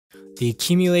The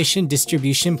accumulation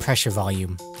distribution pressure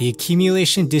volume. The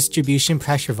accumulation distribution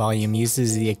pressure volume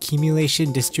uses the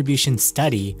accumulation distribution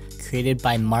study created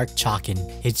by Mark Chalkin.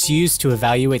 It's used to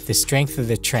evaluate the strength of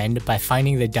the trend by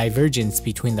finding the divergence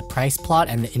between the price plot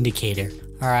and the indicator.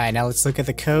 Alright, now let's look at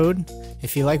the code.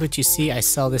 If you like what you see, I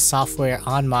sell this software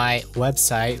on my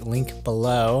website, link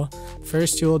below.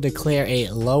 First, you will declare a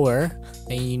lower.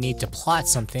 Then you need to plot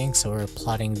something, so we're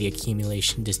plotting the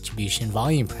accumulation distribution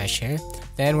volume pressure.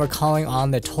 Then we're calling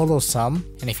on the total sum,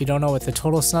 and if you don't know what the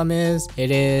total sum is,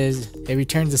 it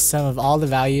returns the sum of all the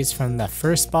values from the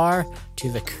first bar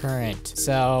to the current.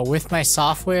 So with my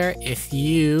software, if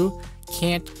you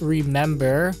can't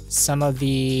remember some of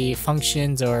the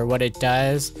functions or what it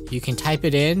does, you can type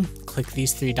it in, click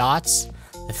these three dots.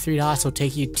 The three dots will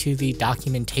take you to the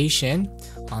documentation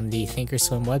on the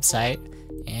thinkorswim website,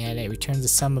 and it returns the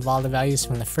sum of all the values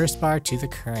from the first bar to the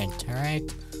current. Alright,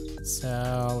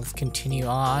 so let's continue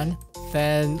on.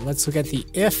 Then let's look at the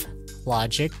if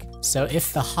logic. So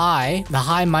if the high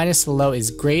minus the low is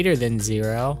greater than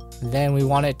 0, then we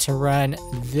want it to run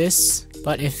this.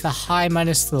 But if the high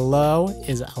minus the low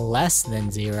is less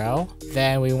than 0,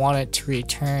 then we want it to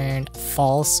return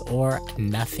false or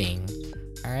nothing.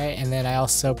 Alright, and then I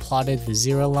also plotted the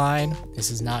 0 line. This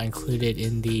is not included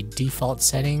in the default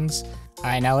settings.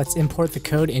 Alright, now let's import the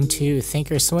code into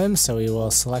thinkorswim. So we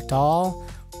will select all.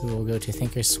 We will go to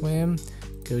thinkorswim,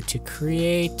 go to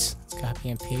create. Let's copy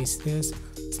and paste this.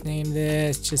 Let's name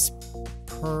this just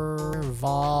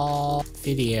pervol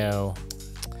video.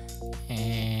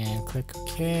 And click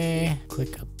OK,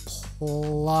 click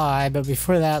apply. But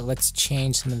before that, let's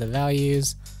change some of the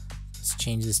values. Let's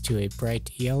change this to a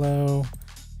bright yellow,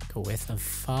 a width of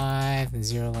 5, the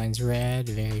 0 line's red,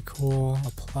 very cool,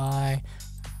 apply.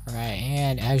 Alright,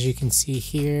 and as you can see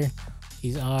here,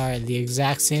 these are the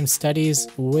exact same studies,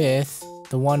 with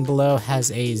the one below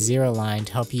has a 0 line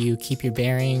to help you keep your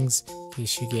bearings in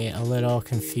case you get a little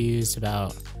confused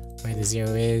about where the 0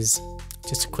 is.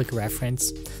 Just a quick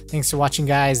reference. Thanks for watching,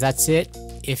 guys. That's it.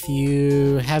 If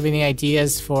you have any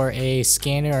ideas for a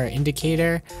scanner or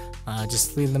indicator,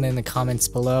 just leave them in the comments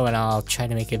below and I'll try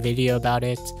to make a video about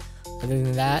it. Other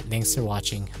than that, thanks for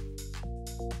watching.